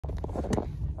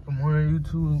more on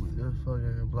YouTube. That's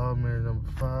fucking Vlogmas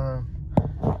 #5.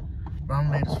 But I'm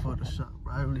late as fuck to shop,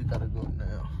 bro. I really gotta go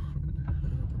now.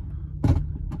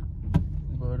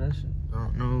 Bro, that shit, I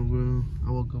don't know, bro. I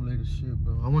woke up late as shit,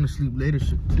 bro. I want to sleep late as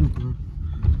shit too, bro.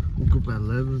 Woke up at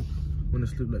 11. Want to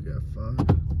sleep like at 5.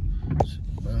 Shit,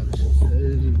 bro, this shit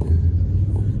crazy, man.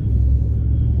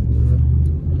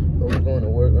 But we're going to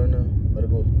work right now. Gotta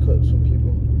go cut some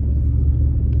people.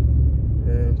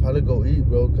 And probably go eat,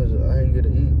 bro, cause I ain't get to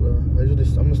eat, bro. I'm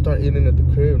gonna start eating at the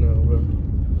crib now, bro.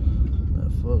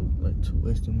 That fuck, like,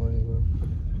 wasting money, bro.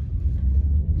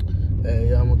 Hey,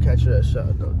 yeah, I'm gonna catch you that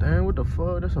shot, though. Damn, what the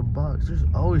fuck? That's a box. There's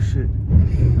always shit.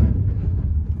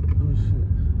 Always shit.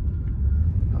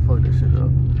 I fucked this shit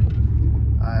up.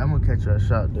 Alright, I'm gonna catch you that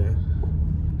shot, then.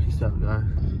 Peace out, guys.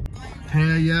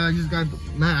 Hell yeah, I just got.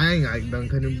 Nah, I ain't got done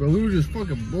cutting, bro. We were just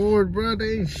fucking bored, bro.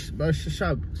 They ain't. Bro,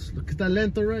 shop. Que está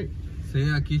lento, right? Sí,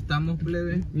 aquí estamos,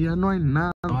 plebe. Ya no hay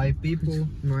nada. No hay people.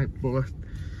 No hay bro.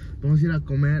 Vamos a ir a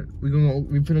comer. We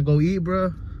finna go eat,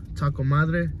 bro. Taco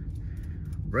madre.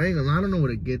 Bro, I don't know what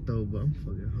to get though, but I'm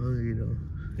fucking hungry though.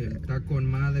 El taco en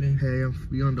madre. Hey,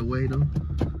 we on the way though.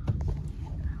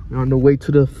 We on the way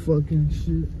to the fucking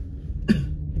shit.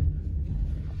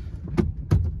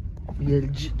 Yeah,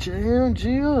 damn,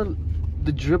 Gio.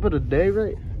 The drip of the day,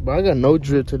 right? But I got no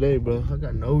drip today, bro. I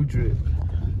got no drip.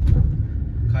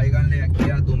 Cáiganle aquí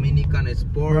a Dominican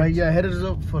Sports. Right, yeah, hit us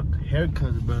up for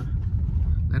haircuts, bro.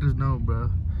 Let us know, bro.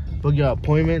 Book your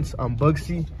appointments on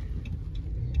Bugsy.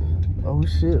 Oh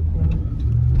shit, bro.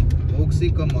 Bugsy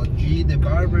como G the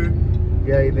barber.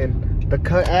 Yeah, and then the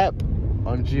cut app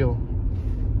on Geo.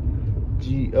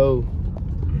 G-O.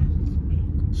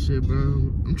 Shit,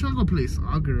 bro. I'm trying to go play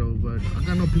soccer though, but I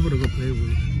got no people to go play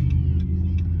with.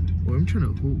 Well, I'm trying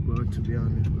to hoop, bro, to be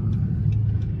honest, bro.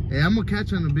 Hey, I'm gonna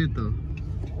catch on a bit though.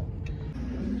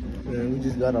 Yeah, we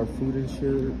just got our food and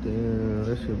shit. Damn,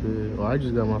 that shit big. Oh, I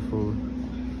just got my food.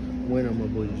 Wait on my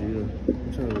boy Gio.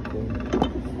 I'm trying to record.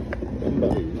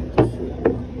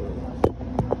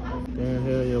 Damn,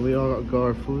 hell yeah, we all got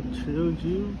our food. Chill,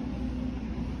 Gio.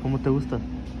 ¿Cómo te gusta?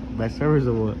 Bad service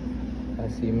or what?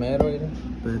 Así mero, mira.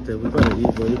 But we better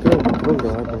eat, bro. You can't go,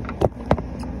 bro.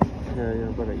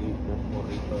 Yeah, better eat, bro.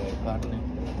 Burrito de carne.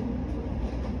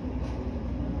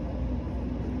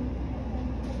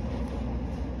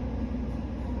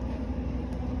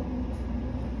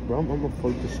 Bro, I'm gonna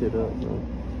fuck this shit up, bro.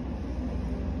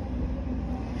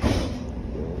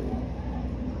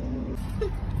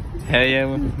 Hell yeah,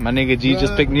 my nigga G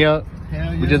just picked me up.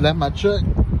 Hell yeah. We just left my truck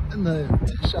in the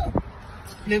shop.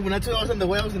 Nigga, when I told you I was on the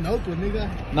way, I was in Oakland, nigga.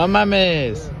 No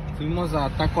mames. Fuimos a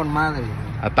taco en madre.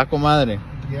 A taco madre.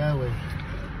 Yeah, güey.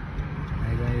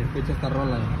 Ahí, güey, escucha esta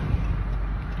rola.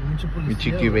 Mi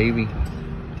chiqui baby.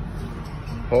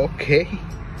 Okay.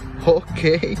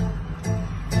 Okay.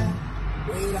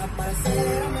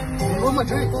 Oh, my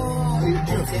drink.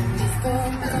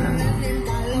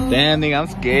 Damn, nigga, I'm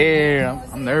scared.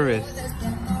 I'm nervous.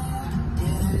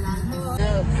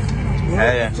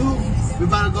 Yeah. We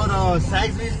about to go to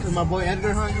Sagsby's because my boy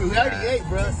Edgar hungry. We already ate,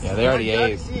 bro. Yeah, they already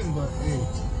ate.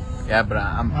 Yeah, but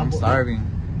I'm starving.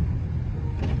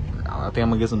 I think I'm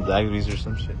gonna get some Zaxby's or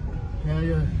some shit. Hell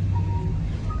yeah.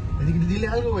 Dile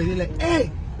algo, güey. Dile,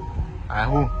 hey!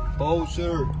 Who?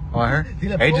 Poser. Oh, I heard.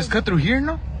 Hey, just cut through here,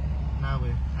 no? Nah,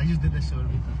 güey. I just did that shit with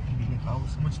how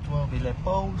much 12? Dile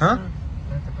poser. Huh?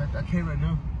 I can't right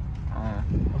now.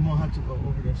 I'm gonna have to go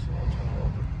over that shit. I'm trying to go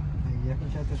over. Ya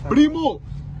escuchaste esta Primo!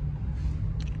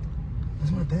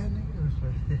 That's my dad, nigga.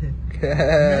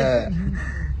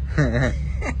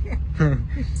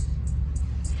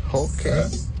 Okay.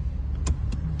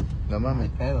 No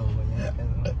mames. pedo,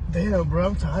 güey. Damn, bro.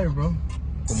 I'm tired, bro.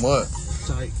 From what?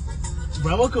 Tight.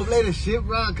 Bro, I woke up late as shit,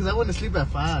 bro, because I went to sleep at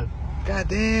 5. God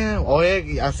damn. Oh,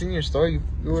 yeah. I seen your story.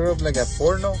 You were up like at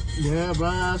 4, no? Yeah, bro.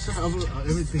 I saw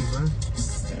everything, bro.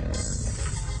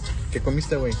 ¿Qué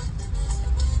comiste, güey?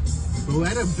 Bro, I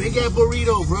had a big ass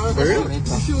burrito, bro. Really?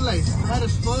 This shit was like fat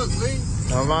as fuck, man.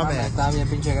 No mames. Estaba bien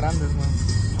pinche grande, güey.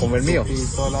 Como el mío.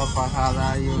 Pistola,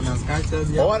 fajada y unas cachas.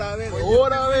 Ya. Ahora ven.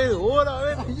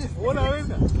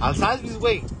 Al Sagsby's,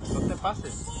 güey. No te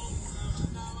pases.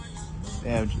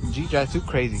 Damn, G drives too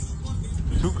crazy.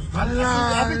 I've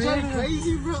been trying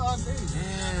crazy, bro, all day.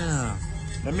 Damn.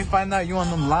 Let me find out you on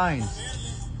them lines.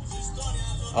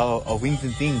 Wings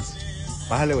and Things.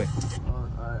 Bájale, güey.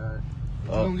 Alright.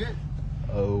 What you gonna get?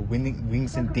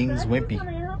 Wings and Things Wimpy.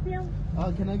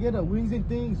 Can I get a Wings and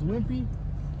Things Wimpy?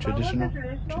 Traditional.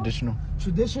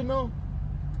 Traditional?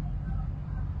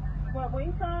 What,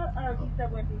 wing sauce? Oh, you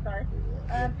said wimpy, sorry.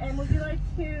 And would you like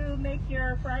to make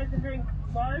your fries and drink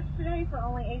large today for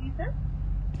only 80 cents?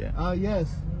 Yes.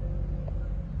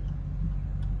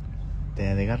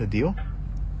 Damn, they got a deal?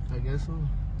 I guess so.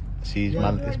 Sí, Yeah.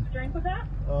 mal. Would you like to drink with that?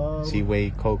 Sí,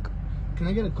 güey, Coke. Can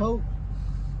I get a Coke?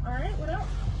 Alright, what else?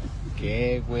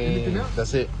 ¿Qué, Anything güey? else?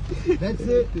 That's it. That's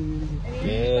it.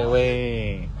 ¿Qué,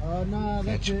 güey? Oh, no,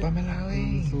 that's it. Chúpamela,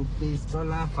 güey. Su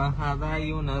pistola fajada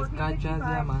y unas cachas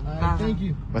Alright, thank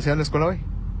you. ¿Vas a ir a la escuela hoy?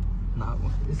 No,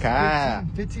 güey. It's Ca.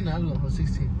 15 algo, or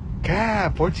 16.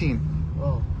 Ca, 14.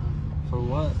 Oh, For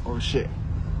what? Oh, shit.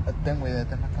 Ten, güey,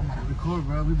 detén la cámara. record,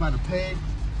 bro. We about to pay.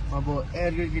 My boy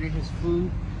Edgar getting his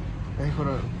food. Thanks for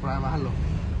the bájalo.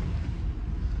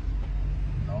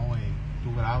 No, güey.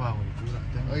 Tú graba, güey. Tú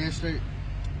graba. Oh, yeah, straight,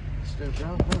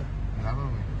 bro. Graba,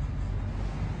 güey.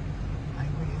 Ay,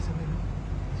 güey, ese güey no.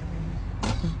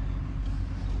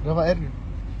 Graba Edgar.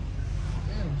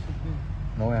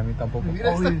 No, güey, a mí tampoco. Mira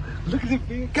Oh, esta- güey. Look at the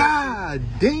big. God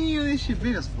damn, this shit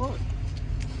big as fuck.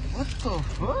 What the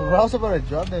fuck? Bro, I was about to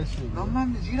drop that shit, No bro.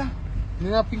 mames, mira.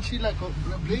 Mira, pinche la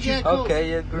big ass Coke.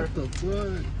 Okay, Edgar. What the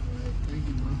fuck? Thank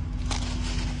you, bro.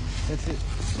 That's it.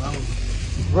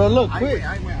 Bro, look, quick.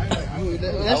 Ay, güey.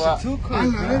 That shit too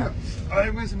quick, bro. Ay,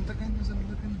 güey, se me está cayendo, se me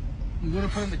está cayendo. You gonna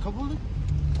put in the cup holder?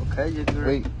 Okay, Edgar.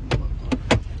 Wait.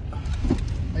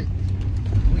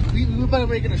 We better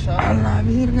make it a shot. A la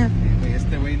virgen. Güey,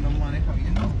 este güey no maneja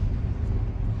bien, ¿no?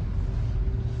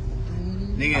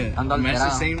 Nigga, Ando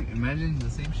imagine the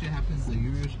same shit happens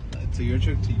to your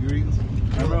truck, to Yuri's.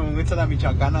 Remember when we went to that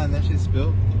Michoacana and that shit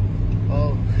spilled?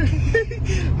 Oh.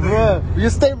 Bro,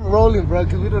 just stay rolling, bro,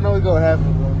 because we don't know what's going to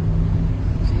happen, bro.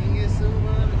 Chingue su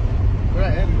madre. Bro,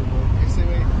 Edgar, bro. Ese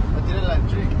güey no tiene la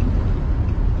drink.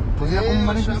 Pues ya, ¿cómo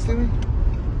maneja este güey?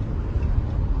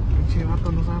 Pinche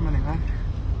vato no sabe manejar.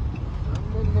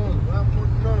 Vámonos.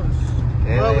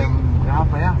 Bro, Ya,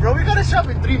 para allá. bro, we got to shop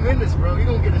in 3 minutes, bro. We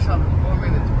gonna get a shop in 4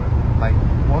 minutes, bro. Like,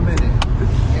 1 minute.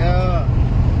 Yeah.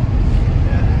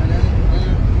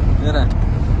 Mira.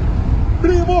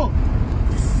 Primo.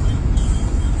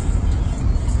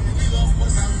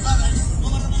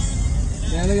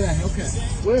 Yeah, look at that Hellcat.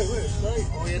 Wait, right.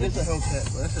 Oh, yeah, this is a Hellcat,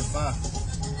 bro. That's a 5.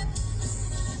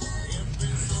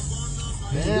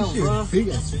 Damn, bro. Big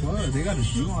as fuck. They got a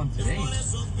deal on today.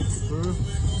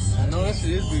 I know that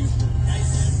shit is big.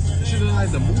 This shit look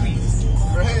like the movies.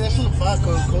 Bro, hey, that shit a 5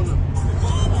 Coca-Cola.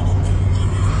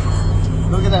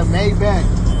 Look at that Maybach.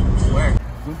 Where?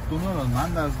 Tú no los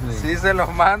mandas, güey. Sí se los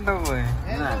mando, güey.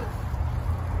 Yeah.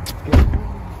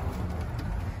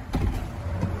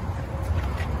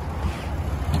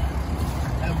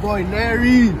 That boy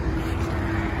Nary.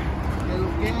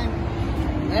 Little gang.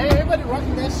 Hey, everybody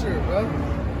rocking that shirt, bro.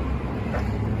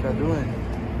 What y'all doing?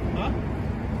 Huh?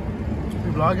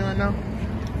 You vlogging right now?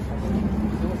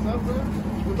 What's up, bro?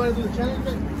 We about to do the challenge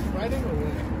like Friday or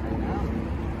what?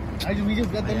 We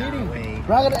just got the meeting. Wait.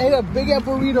 Bro, I gotta eat a big ass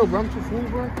burrito, bro. I'm too full,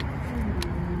 bro.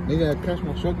 Nigga, I crashed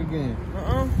my truck again.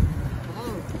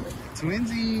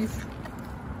 Twinsies.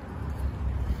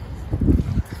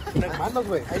 Manos,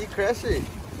 güey. How you crash it?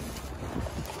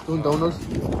 Doing donuts.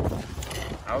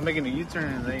 I was making a U-turn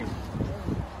and they...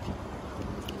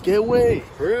 Get away.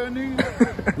 For real,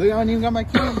 nigga? Look, I don't even got my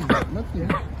key. Nothing.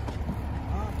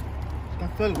 Está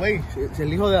todo el güey.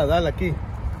 El hijo de Adal aquí.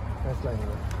 That's like,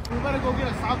 bro. We better go get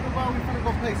a soccer ball. We better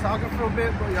go play soccer for a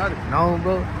bit, bro. Y'all no,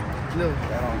 bro. Look.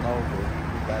 I don't know, bro.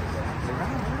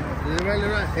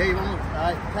 Right. Hey, vamos.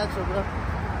 Alright, catch up, bro.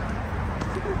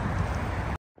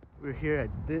 We're here at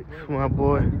Dick's, my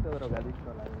boy.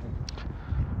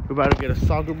 We're about to get a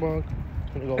soccer ball.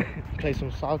 We're gonna go play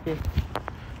some soccer.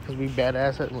 Cause we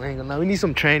badass at Lango. Now we need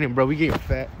some training, bro. We getting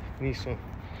fat. We need some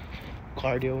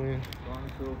cardio in.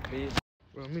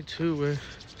 Bro, me too, man.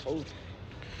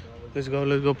 Let's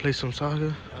go play some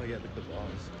soccer. Oh, yeah, the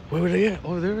balls. Where were they at?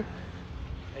 Over there?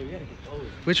 Hey, we gotta get those.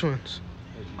 Which ones?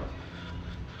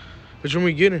 Which one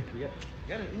we getting? You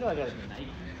know I gotta get Nike.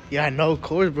 Yeah, I know, of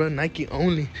course, bro. Nike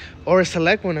only. Or a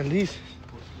select one at least.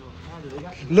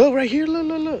 Look, right here.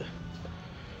 Look.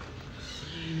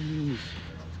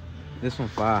 This one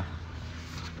 5.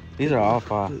 These are all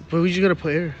 5. But we just gotta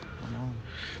put air.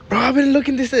 Bro, I've been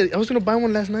looking this. I was gonna buy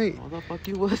one last night. What the fuck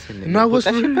you wasn't? No, I was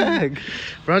Put that for shit back.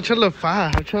 Bro, I'm trying to look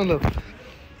fire. I'm trying to look.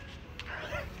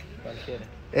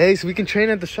 Hey, so we can train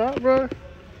at the shop, bro.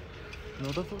 No,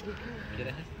 the fuck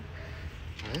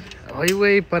Oye,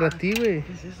 güey, para ti, güey.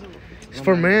 It's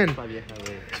for men.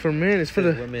 It's for men. It's for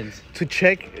the women's. to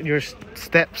check your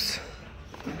steps.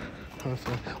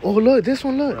 Oh, look, this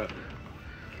one, look.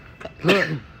 Look.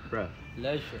 Bro.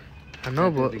 I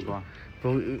know, but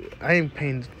I ain't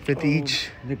paying 50 each.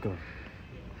 Nigga. I'm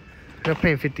not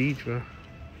paying 50 each, bro.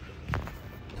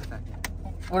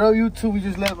 What up, YouTube? We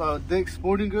just left Dick's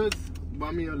Sporting Goods.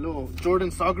 Bought me a little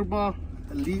Jordan soccer ball,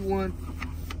 elite one.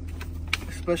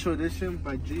 special edition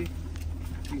by G.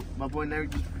 My boy Neri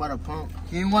just bought a pump.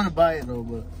 He didn't want to buy it though,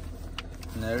 but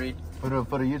Neri. for the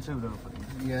YouTube though.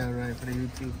 Yeah, right, for the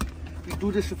YouTube. We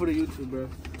do this shit for the YouTube, bro.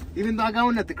 Even though I got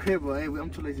one at the crib, but hey, I'm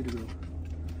too lazy to go.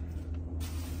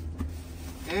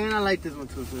 And I like this one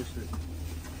too, so shit.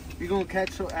 We gonna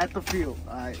catch you at the field.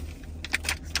 Alright,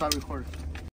 start recording.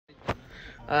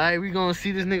 Alright, we gonna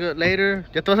see this nigga later.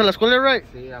 ¿Ya te vas a la escuela, right?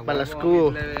 Sí, para la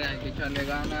school. Hay que echarle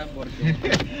ganas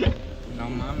porque no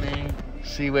mames.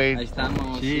 See, wait. Ahí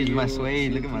estamos. Jeez, my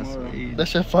suede. Look at my tomorrow. suede. That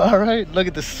shit far, right? Look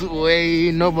at the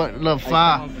suede. No, but look,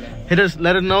 far. Hit us,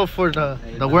 let us know for the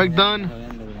work done.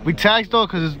 We taxed though,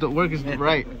 cause the work is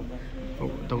right.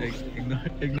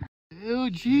 Ew,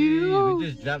 Gio. We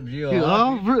just dropped Gio You off.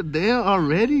 all, bro, damn,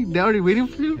 already? They already waiting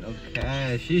for you?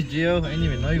 Okay, she's Gio. I didn't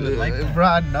even know you was like that. Bro,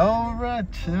 I know, bro.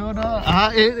 Chill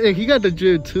out. He got the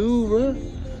Gio too, bro.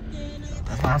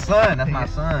 That's my son. That's my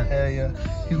son. Hell yeah.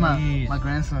 He's Jeez. my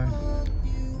grandson.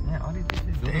 Man, all these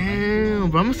bitches doing Damn,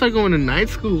 bro, I'm gonna start going to night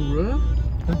school, bro.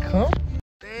 Look, come.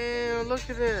 Damn, look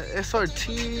at that.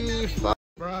 SRT. Fuck.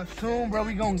 Bro, soon, bro,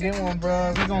 we gonna get one,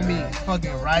 bro. We gonna be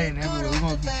fucking riding everywhere. We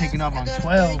gonna be taking up on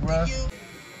 12, bro.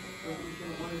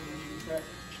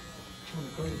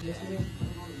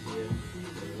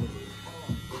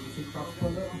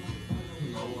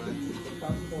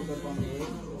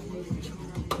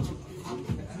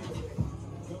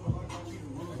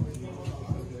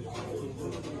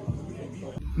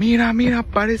 Mira, mira,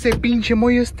 parece pinche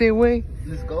mollo este güey.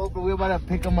 Let's go, bro. We about to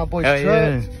pick up my boy's Hell truck.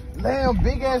 yeah. Damn,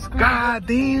 big ass screen. God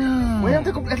damn. Güey,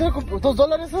 ¿este le compró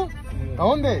 $2 eso? ¿A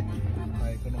dónde?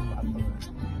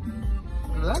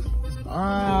 ¿Verdad?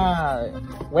 Ah,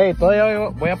 güey, todavía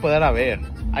voy a poder a ver.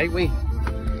 Ay, güey.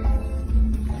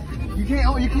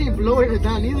 You can't blow it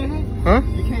down either, huh? Huh?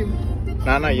 You can't.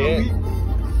 Nah, not yet.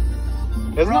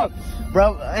 It's not.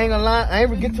 Bro, I ain't gonna lie. I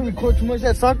ain't get to record too much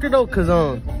at soccer though, cause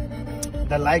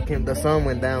the sun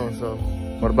went down. So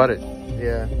What about it?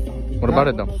 yeah. What about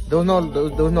it though? There was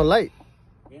no light,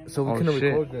 so we Oh, couldn't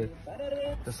shit. record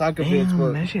the soccer pitch. Damn,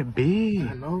 But that shit big.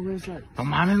 I know it's like, No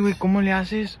mames, güey, ¿cómo le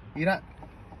haces? mira,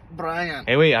 Brian.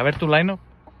 Güey, a ver tu line-up.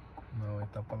 No,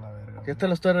 está para la verga. Ya te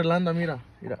lo estoy arreglando, mira.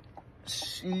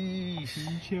 Sheesh.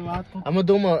 I'm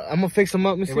gonna fix him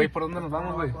up. Let me see. Güey, ¿por dónde nos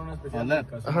vamos, güey? A left.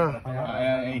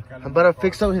 I'm about to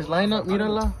fix up his lineup,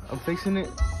 mírala. I'm fixing it.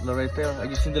 Look right there. I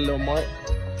just see the little mark.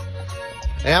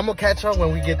 Hey, I'm gonna catch up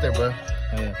when we get there, bro.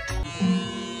 Yeah.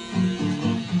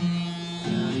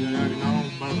 You already know. I'm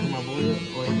about to put my boy up.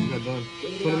 Oh, he got done.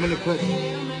 20-minute cut.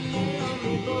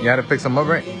 You had to fix them up,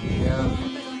 right? Yeah.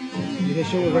 His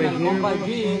shit was right here. And we about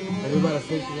to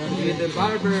fix it. You get the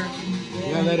barber.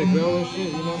 You gotta let it grow and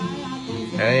shit, you know?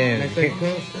 Next time it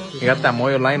You got that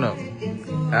mollo line-up.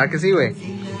 ¿Verdad que sí, güey?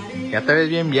 Ya te ves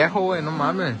bien viejo, güey, no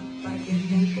mames.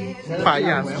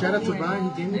 Payaso. Shout out to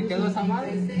Brian, he gave me.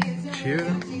 Chido.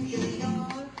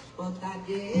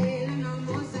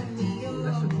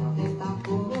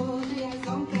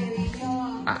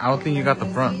 I don't think you got the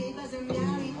front.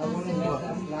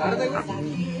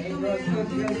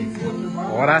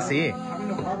 Ahora sí.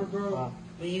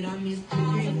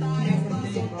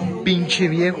 Pinche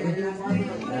viejo.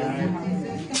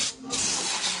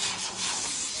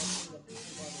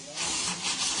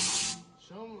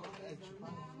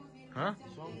 ¿Ah?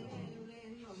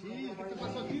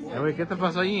 Güey, ¿qué te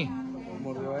pasó allí?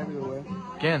 Mordió algo, güey.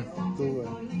 ¿Quién? Tú, güey.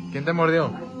 ¿Quién te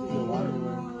mordió?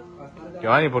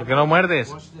 Giovanni, ¿por qué no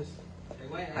muerdes?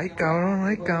 Ay, cabrón,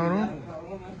 ay, cabrón.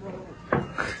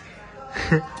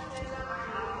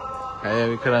 Ahí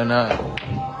vi que era nada.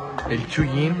 El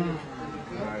chullín.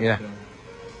 Mira.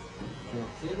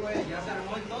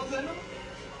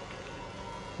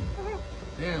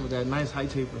 Damn, with that nice high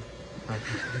taper.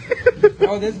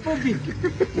 Oh, this would be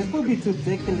too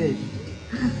ticklish.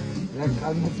 Like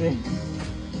I'm saying.